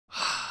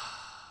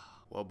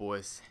Well,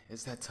 boys,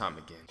 it's that time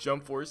again.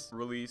 Jump Force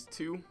released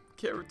 2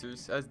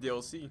 characters as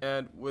DLC,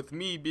 and with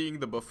me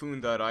being the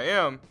buffoon that I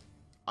am,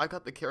 I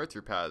got the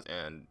character pass.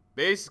 And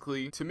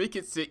basically, to make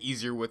it sit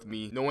easier with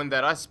me, knowing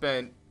that I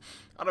spent,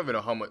 I don't even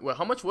know how much. Wait,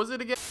 how much was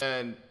it again?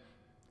 And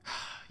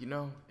you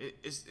know,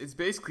 it's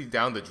basically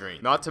down the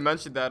drain. Not to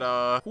mention that,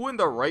 who in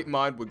their right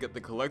mind would get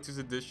the collector's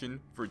edition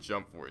for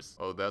Jump Force?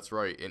 Oh, that's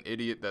right, an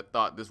idiot that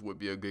thought this would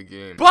be a good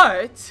game.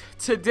 But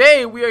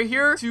today we are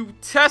here to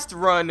test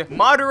run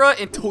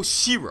MADARA and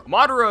Toshiro.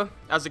 MADARA,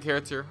 as a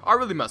character, I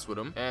really mess with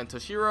him. And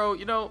Toshiro,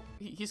 you know,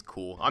 he's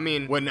cool. I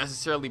mean, wouldn't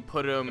necessarily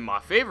put him in my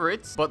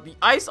favorites, but the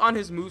ice on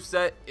his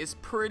moveset is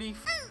pretty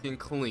f***ing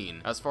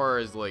clean as far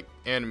as like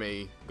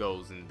anime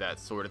goes and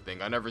that sort of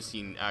thing. I never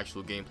seen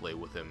actual gameplay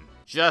with him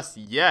just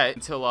yet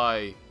until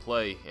I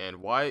play. And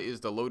why is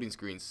the loading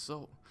screen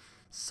so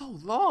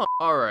long?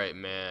 All right,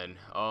 man.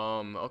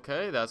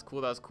 Okay, that's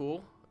cool. It's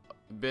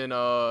been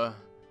a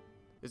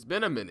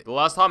minute. The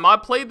last time I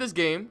played this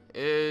game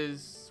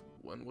is,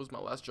 when was my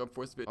last Jump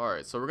Force video? All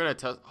right, so we're gonna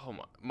test. Oh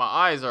my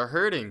eyes are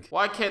hurting.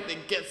 Why can't they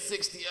get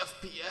 60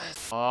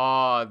 FPS?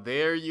 Ah,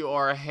 there you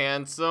are,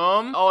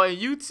 handsome. Oh, and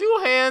you too,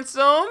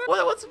 handsome.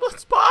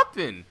 What's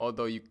poppin'?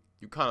 Although you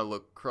kind of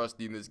look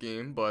crusty in this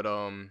game, but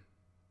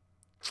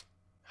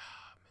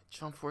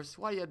Jump Force,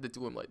 why you had to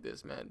do him like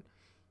this, man?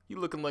 You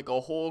looking like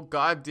a whole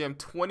goddamn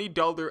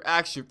 $20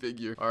 action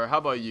figure. All right, how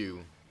about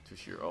you,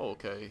 Toshiro? Oh,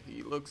 okay,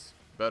 he looks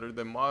better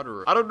than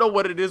MADARA. I don't know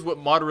what it is with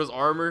MADARA's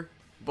armor,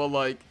 but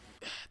like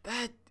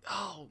that.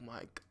 Oh my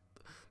god,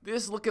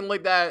 this looking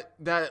like that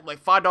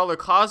like $5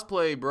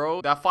 cosplay,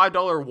 bro. That $5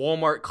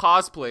 Walmart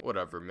cosplay.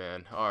 Whatever,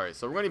 man. All right,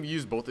 so we're gonna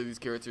use both of these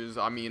characters.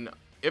 I mean,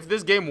 if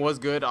this game was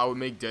good, I would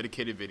make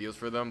dedicated videos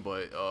for them,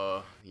 but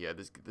yeah,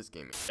 this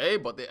game is. Hey,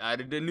 but they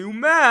added a new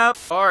map.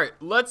 All right,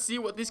 let's see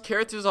what these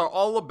characters are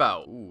all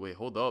about. Ooh, wait,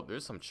 hold up.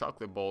 There's some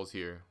chocolate balls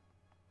here.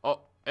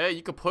 Oh, hey,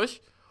 you could push,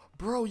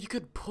 bro. You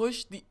could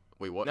push the.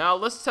 Wait, what? Now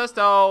let's test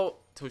out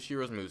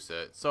Toshiro's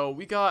moveset. So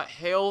we got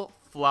Hail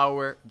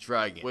Flower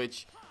Dragon,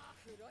 which,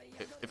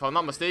 if I'm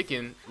not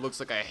mistaken, looks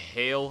like a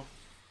hail.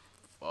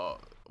 Wait,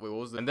 what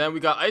was it? And then we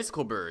got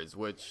Icicle Birds,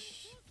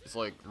 which. It's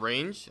like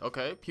range.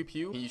 Okay, pew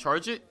pew. Can you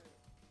charge it?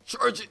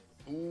 Charge it.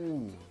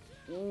 Ooh,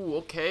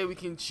 okay, we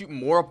can shoot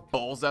more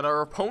balls at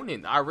our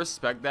opponent. I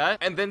respect that.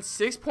 And then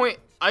 6-point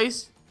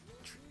ice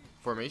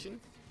formation.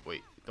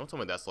 Wait, don't tell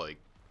me that's like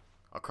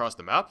across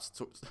the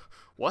maps.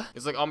 What?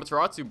 It's like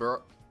Amaterasu,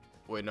 bro.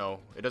 Wait, no,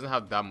 it doesn't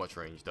have that much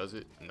range, does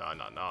it?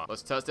 Nah.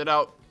 Let's test it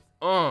out.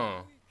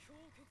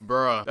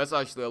 Bruh, that's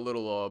actually a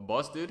little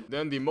busted.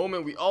 Then the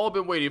moment we all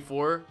been waiting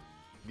for,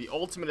 the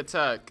ultimate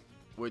attack,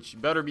 which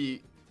better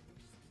be.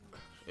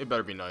 It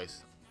better be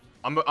nice.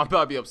 I'm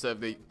about to be upset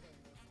if they.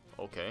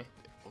 Okay,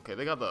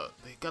 they got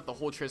the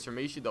whole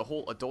transformation, the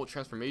whole adult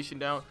transformation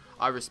down.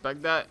 I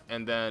respect that.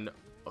 And then,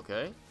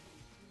 okay.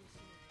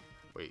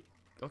 Wait,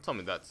 don't tell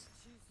me that's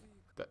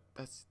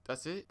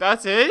it.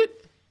 That's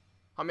it.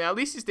 I mean, at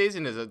least he stays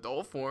in his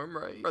adult form,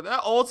 right? Bro,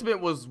 that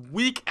ultimate was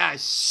weak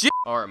as shit.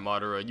 All right,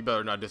 MADARA, you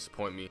better not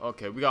disappoint me.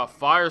 Okay, we got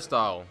Fire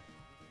Style,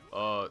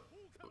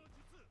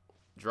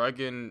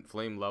 Dragon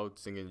Flame Loud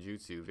Singing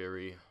Jutsu,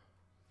 very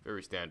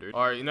standard.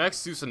 All right,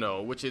 next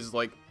Susanoo, which is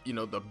like, you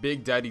know, the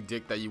big daddy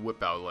dick that you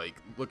whip out. Like,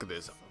 look at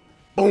this.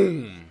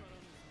 Boom.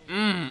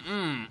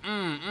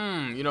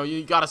 You know,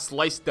 you gotta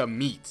slice the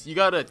meat. You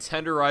gotta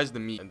tenderize the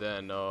meat. And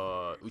then,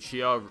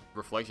 Uchiha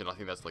Reflection. I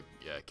think that's like,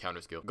 yeah,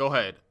 counter skill. Go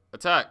ahead.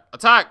 Attack.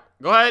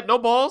 Go ahead. No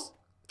balls.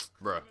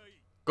 Bruh.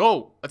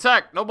 Go.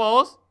 Attack. No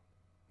balls.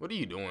 What are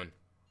you doing?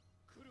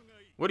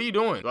 Do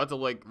I have to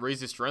like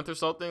raise his strength or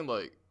something?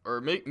 Like,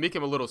 or make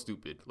him a little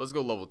stupid. Let's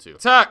go level 2.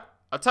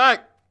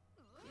 Attack.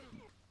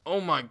 Oh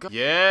my god.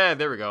 Yeah,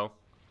 there we go.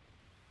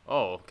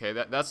 Oh, okay.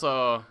 That's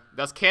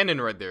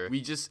canon right there.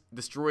 We just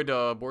destroyed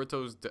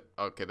Boruto's.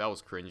 Okay, that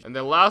was cringe. And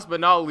then last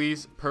but not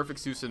least, perfect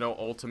Susanoo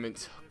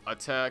ultimate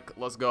attack.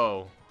 Let's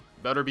go.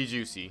 Better be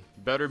juicy.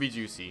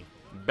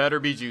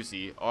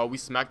 Oh, we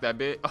smacked that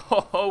bit.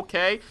 Oh,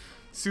 okay.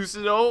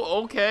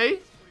 Susanoo, okay.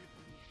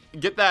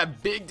 Get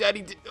that big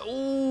daddy.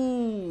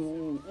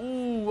 Ooh,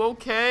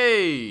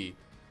 okay.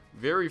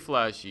 Very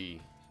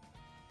flashy.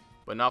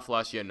 But not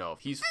flashy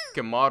enough. He's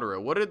fucking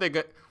MADARA. What did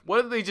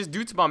they just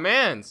do to my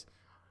mans?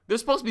 There's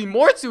supposed to be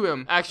more to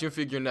him. Action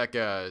figure neck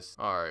ass.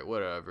 Alright,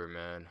 whatever,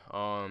 man.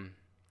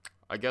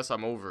 I guess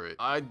I'm over it.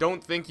 I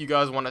don't think you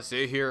guys want to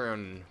sit here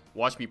and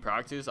watch me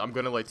practice. I'm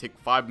gonna like take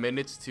 5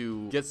 minutes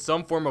to get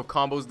some form of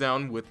combos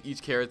down with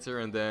each character,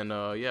 and then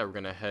yeah, we're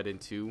gonna head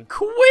into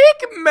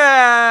quick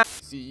match.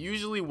 See,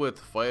 usually with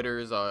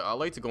fighters, I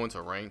like to go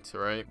into ranked,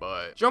 right?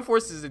 But Jump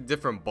Force is a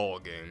different ball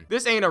game.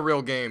 This ain't a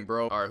real game,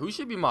 bro. Alright, who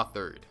should be my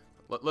third?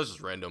 Let's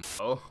just random.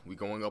 Oh, we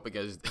going up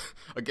against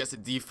a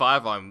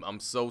D5. I'm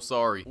so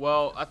sorry.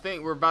 Well, I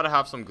think we're about to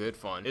have some good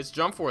fun. It's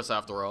Jump Force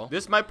after all.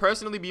 This might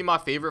personally be my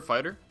favorite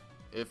fighter,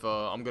 if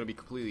I'm gonna be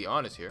completely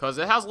honest here, because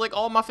it has like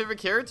all my favorite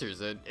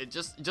characters. And it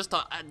just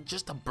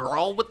to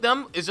brawl with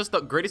them is just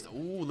the greatest.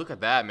 Ooh, look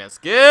at that, man.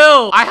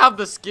 Skills. I have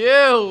the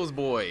skills,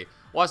 boy.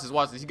 Watch this.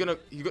 He's gonna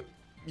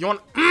You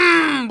want?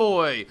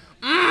 Boy.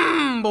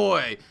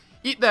 Boy.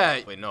 Eat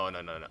that. Wait, no.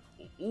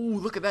 Ooh,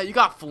 look at that. You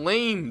got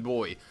flame,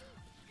 boy.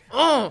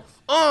 I'm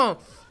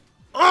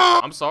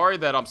sorry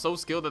that I'm so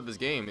skilled at this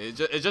game. It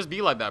just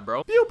be like that,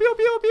 bro. Pew, pew,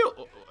 pew, pew.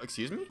 Oh,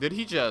 excuse me? Did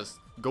he just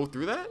go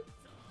through that?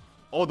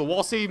 Oh, the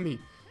wall saved me.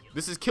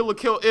 This is kill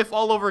if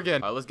all over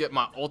again. All right, let's get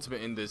my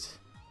ultimate in this.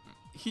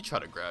 He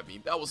tried to grab me.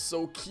 That was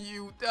so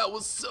cute. That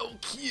was so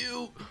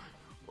cute.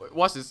 Wait,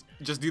 watch this.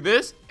 Just do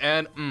this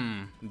and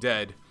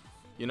dead.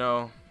 You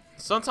know,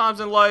 sometimes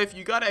in life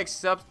you gotta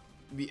accept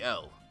the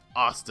L.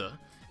 Asta.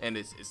 And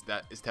it's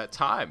that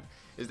time.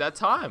 It's that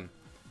time.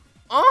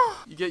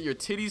 You get your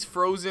titties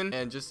frozen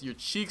and just your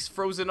cheeks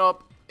frozen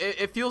up.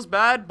 It feels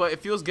bad, but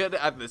it feels good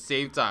at the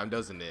same time,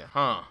 doesn't it?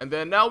 Huh? And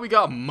then now we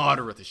got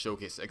MADARA to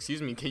showcase.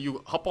 Excuse me, can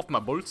you hop off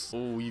my bolts?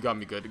 Oh, you got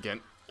me good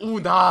again. Oh,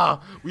 nah.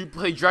 We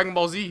play Dragon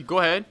Ball Z. Go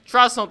ahead.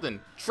 Try something.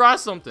 Try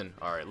something.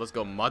 All right, let's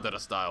go MADARA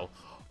style.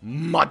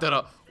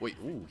 MADARA. Wait,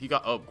 ooh, he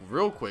got up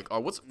real quick.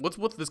 What's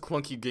with this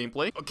clunky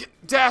gameplay? Okay,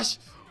 dash.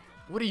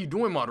 What are you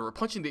doing, MADARA?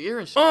 Punching the air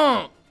and shit.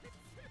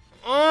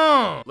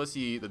 Let's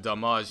see the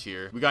damage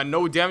here. We got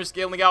no damage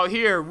scaling out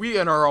here. We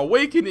in our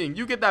awakening.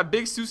 You get that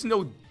big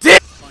Susanoo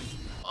dick.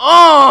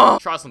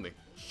 Try something.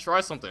 Try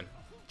something.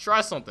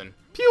 Try something.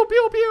 Pew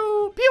pew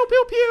pew. Pew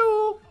pew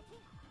pew.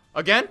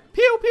 Again.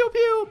 Pew pew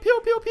pew.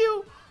 Pew pew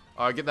pew.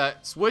 Alright, get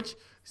that switch.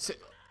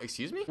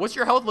 Excuse me? What's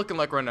your health looking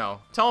like right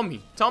now? Tell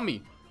me. Tell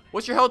me.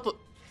 What's your health?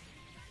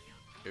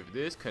 If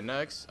this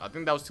connects, I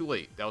think that was too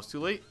late. That was too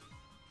late.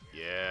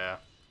 Yeah.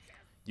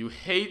 You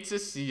hate to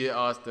see it,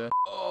 Asta.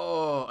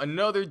 Oh,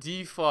 another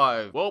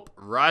D5. Well,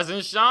 rise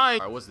and shine.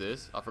 All right, what's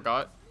this? I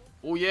forgot.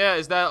 Oh, yeah,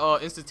 is that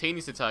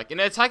instantaneous attack. And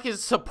the attack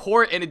is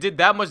support, and it did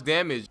that much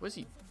damage. What's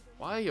he?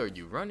 Why are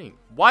you running?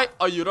 Why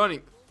are you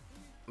running?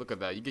 Look at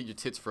that. You get your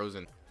tits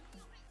frozen.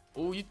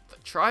 Oh, you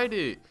tried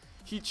it.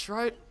 He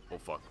tried. Oh,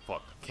 fuck.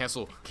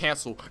 Cancel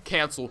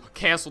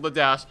the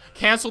dash.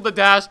 Cancel the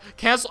dash.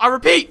 Cancel. I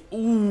repeat.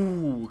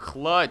 Ooh,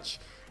 clutch.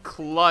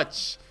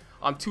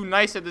 I'm too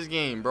nice at this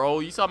game, bro.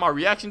 You saw my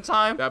reaction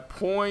time? That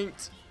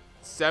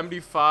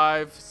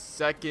 0.75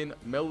 second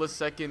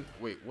millisecond.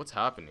 Wait, what's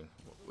happening?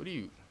 What are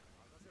you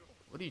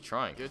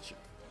trying? Get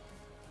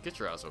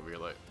your ass over here.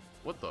 Like,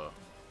 what the?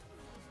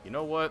 You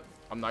know what?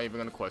 I'm not even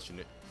gonna question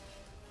it.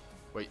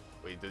 Wait,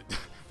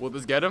 will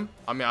this get him?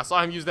 I mean, I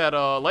saw him use that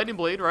lightning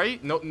blade,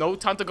 right? No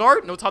time to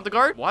guard. No time to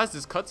guard. Why is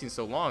this cutscene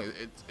so long?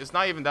 It's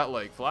not even that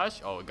like flash.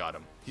 Oh, it got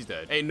him. He's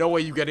dead. Ain't no way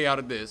you getting out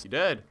of this. He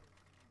dead.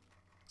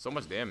 So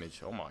much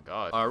damage. Oh my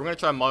god. All right, we're gonna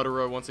try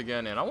MADARA once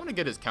again, and I want to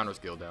get his counter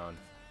skill down.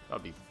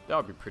 That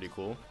would be pretty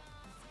cool.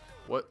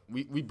 What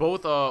we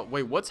both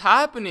wait, what's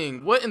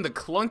happening? What in the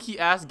clunky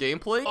ass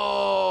gameplay?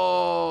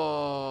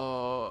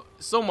 Oh,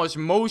 so much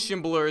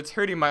motion blur. It's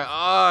hurting my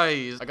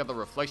eyes. I got the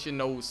reflection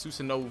no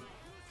Susanoo.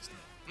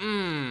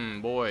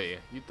 Boy,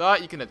 you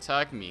thought you can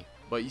attack me,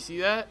 but you see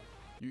that?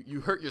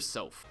 You hurt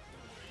yourself.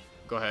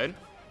 Go ahead.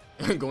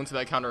 Go into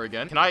that counter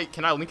again. Can I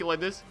link it like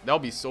this? That'll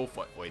be so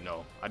fun. Wait,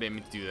 no. I didn't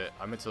mean to do that.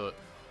 I meant to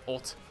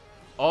ult.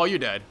 Oh, you're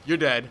dead. You're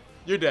dead.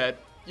 You're dead.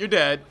 You're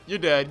dead. You're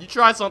dead. You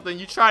tried something.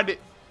 You tried it.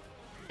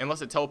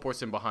 Unless it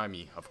teleports him behind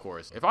me, of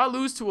course. If I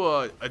lose to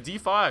a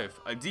D5,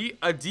 a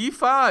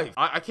D5,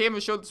 I can't even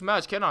show this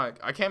match, can I?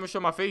 I can't even show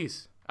my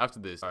face after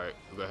this. All right,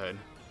 go ahead.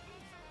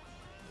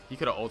 He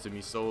could have ulted me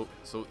so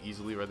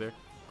easily right there.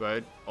 Go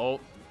ahead.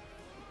 Ult.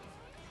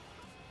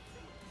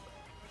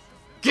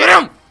 Get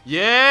him!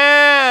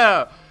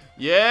 Yeah!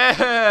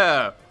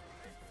 Yeah!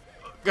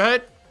 Go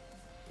ahead.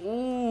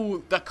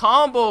 Ooh, the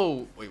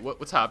combo. Wait,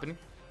 what's happening?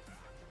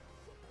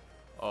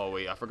 Oh,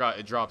 wait, I forgot.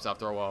 It drops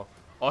after a while.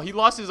 Oh, he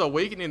lost his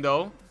awakening,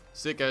 though.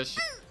 Sick as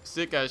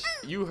Sick as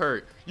you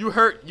hurt. You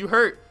hurt. You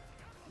hurt.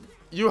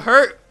 You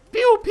hurt.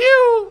 Pew,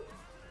 pew.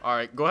 All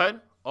right, go ahead.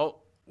 Oh,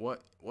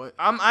 what?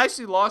 I'm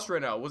actually lost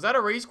right now. Was that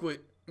a race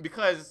quit?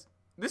 Because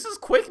this is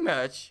quick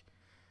match.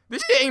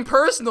 This shit ain't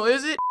personal,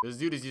 is it? This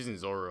dude is using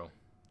Zoro.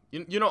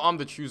 You know I'm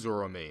the true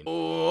Zoro main.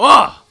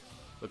 Oh,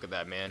 look at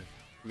that, man.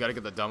 We gotta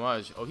get the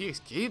damage. Oh, he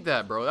escaped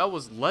that, bro. That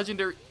was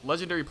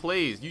legendary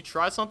plays. You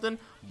try something,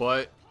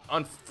 but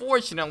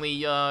unfortunately,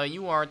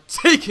 you are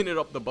taking it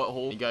up the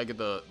butthole. You gotta get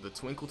the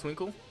twinkle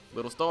twinkle,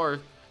 little star.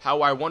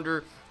 How I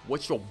wonder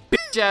what your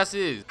bitch ass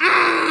is.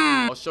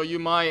 I'll show you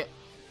my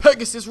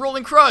Pegasus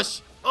rolling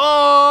crush.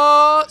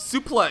 Oh,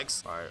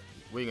 suplex. All right,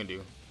 what are you gonna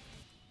do?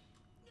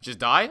 Just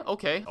die?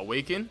 Okay.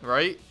 Awaken,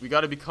 right? We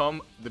gotta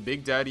become the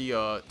big daddy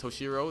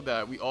Toshiro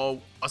that we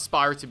all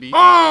aspire to be. You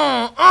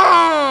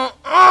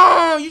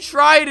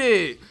tried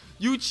it.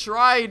 You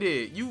tried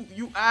it.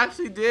 You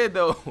actually did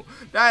though.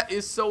 That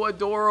is so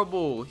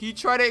adorable. He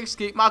tried to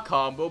escape my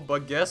combo,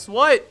 but guess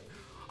what?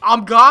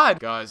 I'm God.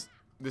 Guys,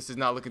 this is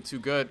not looking too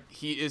good.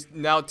 He is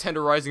now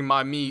tenderizing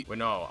my meat. Wait,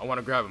 no, I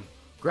wanna grab him.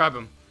 Grab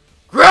him.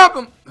 Grab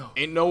him!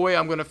 Ain't no way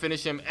I'm gonna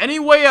finish him any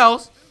way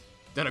else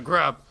than a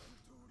grab.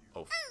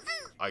 Oh,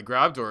 I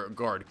grabbed or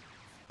guard?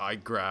 I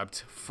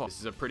grabbed. Fuck. This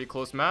is a pretty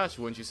close match,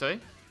 wouldn't you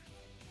say?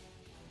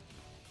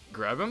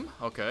 Grab him?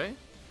 Okay.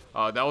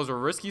 That was a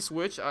risky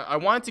switch. I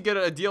wanted to get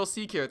a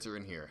DLC character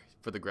in here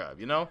for the grab,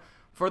 you know?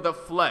 for the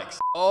flex.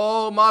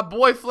 Oh, my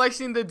boy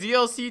flexing the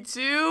DLC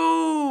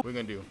too. What are you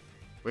gonna do?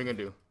 What are you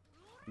gonna do?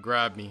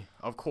 Grab me,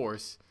 of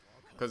course,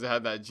 because it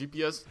had that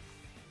GPS.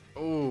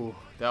 Oh,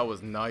 that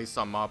was nice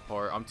on my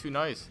part. I'm too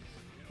nice.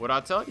 What'd I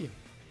tell you?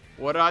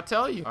 What did I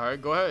tell you? All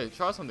right, go ahead.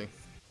 Try something.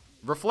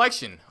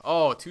 Reflection.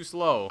 Oh, too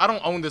slow. I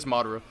don't own this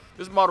MADARA.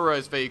 This MADARA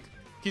is fake.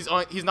 He's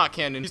not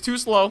canon. He's too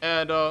slow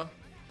and a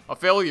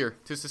failure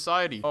to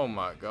society. Oh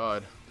my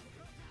god.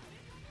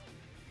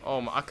 Oh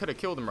my, I could have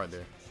killed him right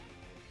there.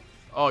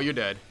 Oh, you're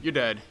dead. You're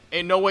dead.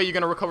 Ain't no way you're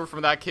gonna recover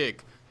from that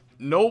kick.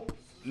 Nope.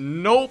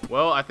 Nope.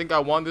 Well, I think I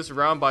won this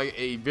round by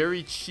a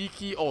very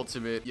cheeky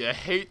ultimate. You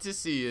hate to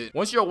see it.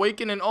 Once you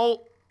awaken and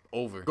ult,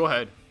 over. Go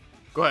ahead.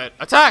 Go ahead.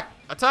 Attack.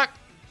 Attack.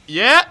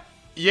 Yeah.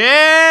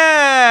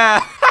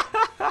 Yeah.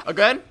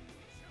 Again.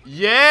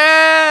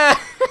 Yeah.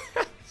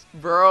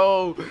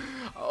 Bro.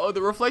 Oh,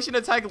 the reflection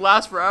attack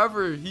lasts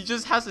forever. He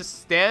just has to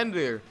stand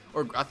there.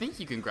 Or I think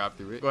you can grab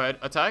through it. Go ahead.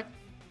 Attack.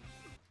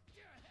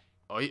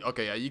 Oh,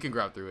 okay. Yeah, you can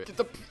grab through it. Get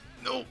the...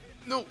 No.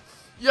 No.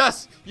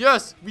 Yes.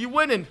 Yes. We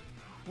winning.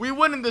 We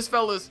winning this,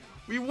 fellas.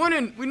 We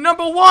winning. We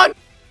 #1.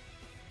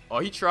 Oh,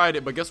 he tried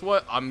it, but guess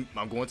what? I'm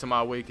going to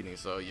my awakening,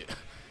 so yeah.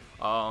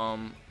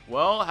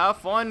 Well, have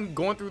fun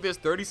going through this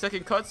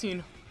 30-second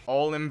cutscene.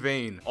 All in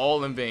vain.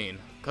 All in vain.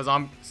 Cause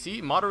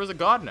see, MADARA is a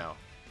god now.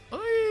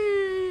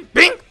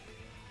 Bink!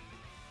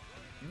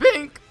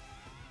 Bink!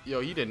 Yo,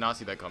 he did not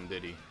see that come,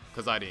 did he?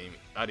 Cause I didn't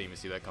even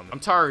see that coming. I'm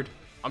tired.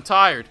 I'm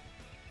tired.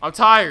 I'm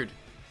tired.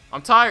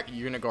 I'm tired.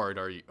 You're gonna guard,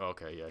 are you?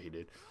 Okay, yeah, he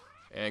did.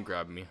 And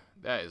grab me.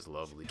 That is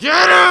lovely.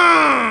 Get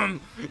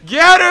him!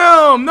 Get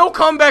him! No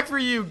comeback for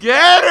you.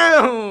 Get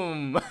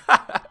him!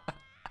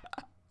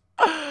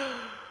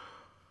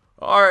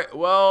 Alright,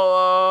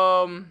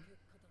 well,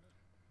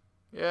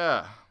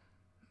 yeah.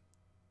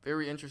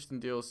 Very interesting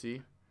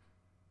DLC.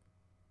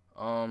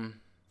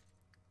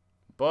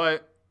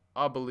 But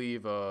I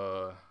believe,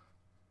 there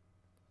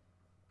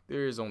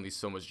is only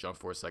so much jump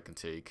force I can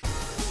take.